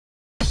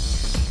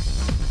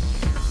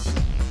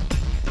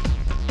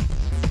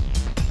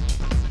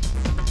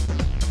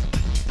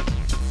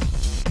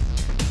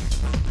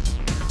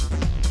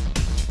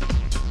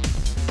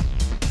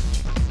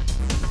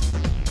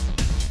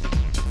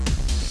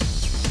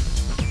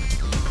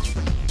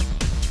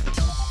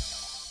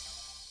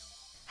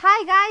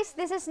Hi guys!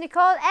 This is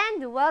Nicole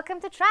and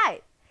welcome to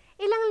Tribe.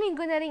 Ilang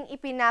linggo na ring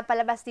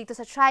ipinapalabas dito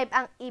sa Tribe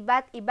ang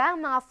iba't ibang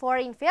mga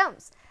foreign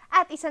films.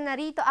 At isa na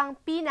rito ang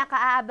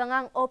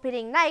pinakaaabangang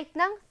opening night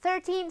ng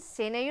 13th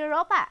Cine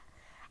Europa.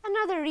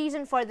 Another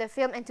reason for the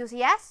film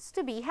enthusiasts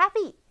to be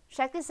happy.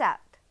 Check this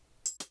out.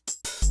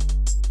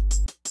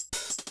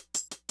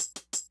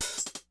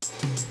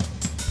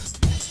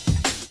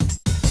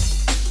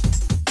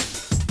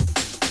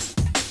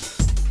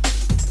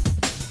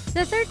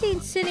 The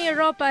 13th Cine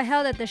Europa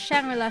held at the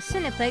Shangri-La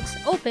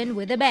Cineplex opened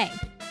with a bang,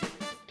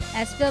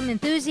 as film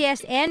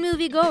enthusiasts and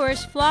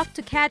moviegoers flocked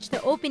to catch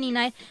the opening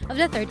night of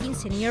the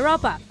 13th Cine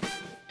Europa.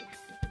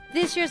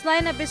 This year's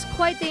lineup is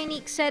quite a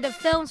unique set of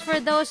films for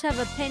those who have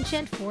a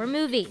penchant for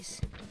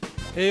movies.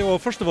 Hey, well,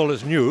 first of all,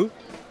 it's new.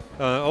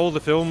 All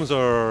the films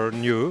are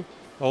new.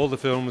 All the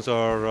films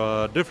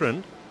are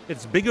different.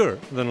 It's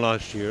bigger than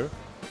last year.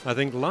 I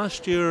think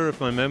last year, if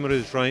my memory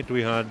is right,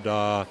 we had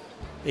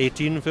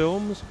 18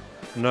 films.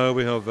 Now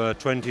we have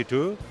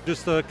 22.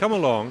 Just come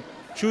along,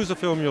 choose a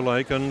film you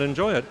like and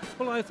enjoy it.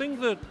 Well, I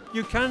think that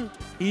you can't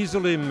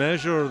easily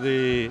measure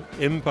the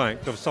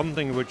impact of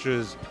something which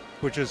is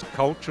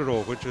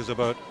cultural, which is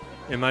about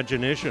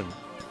imagination.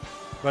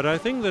 But I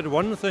think that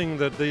one thing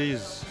that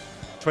these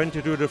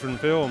 22 different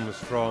films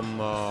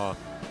from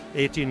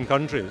 18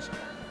 countries,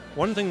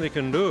 one thing they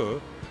can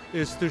do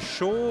is to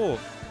show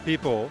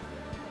people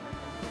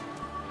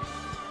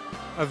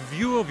a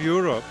view of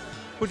Europe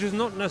which is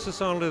not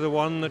necessarily the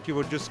one that you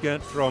would just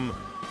get from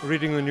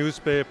reading the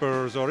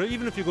newspapers, or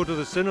even if you go to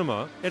the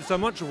cinema. It's a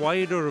much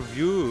wider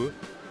view,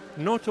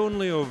 not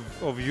only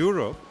of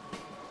Europe,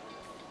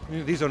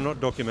 these are not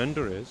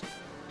documentaries,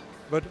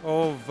 but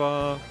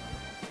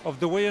of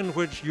the way in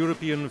which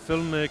European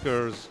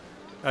filmmakers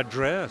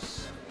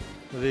address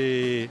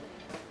the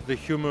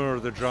humor,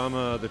 the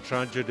drama, the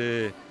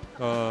tragedy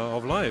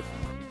of life.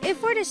 If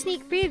for the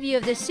sneak preview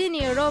of the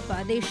Cine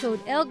Europa, they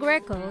showed El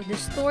Greco, the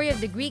story of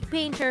the Greek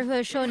painter who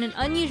has shown an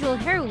unusual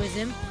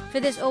heroism, for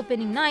this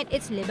opening night,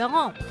 it's Le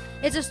Baron.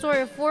 It's a story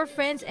of four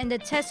friends and the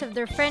test of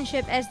their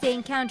friendship as they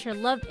encounter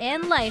love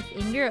and life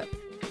in Europe.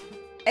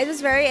 It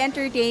was very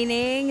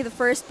entertaining. The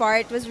first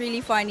part was really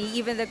funny.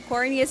 Even the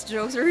corniest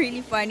jokes were really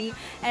funny.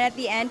 And at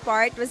the end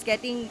part was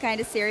getting kind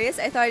of serious.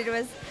 I thought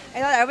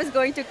I was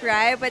going to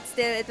cry, but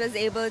still it was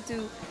able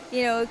to,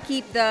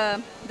 keep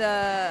the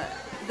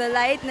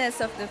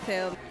lightness of the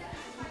film.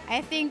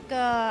 I think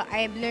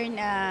I've learned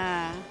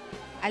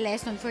a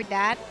lesson for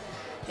that.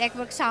 Like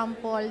for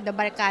example, the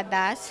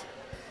barcadas,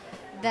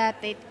 that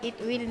it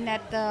will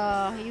not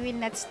you will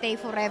not stay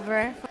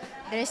forever.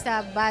 There's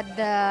a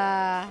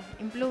bad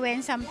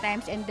influence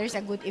sometimes, and there's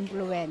a good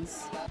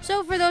influence.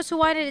 So for those who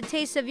wanted a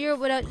taste of Europe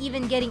without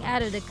even getting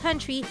out of the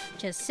country,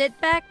 just sit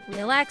back,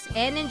 relax,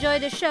 and enjoy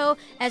the show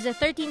as the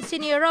 13th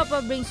Cine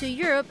Europa brings you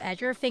Europe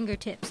at your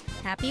fingertips.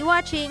 Happy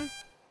watching!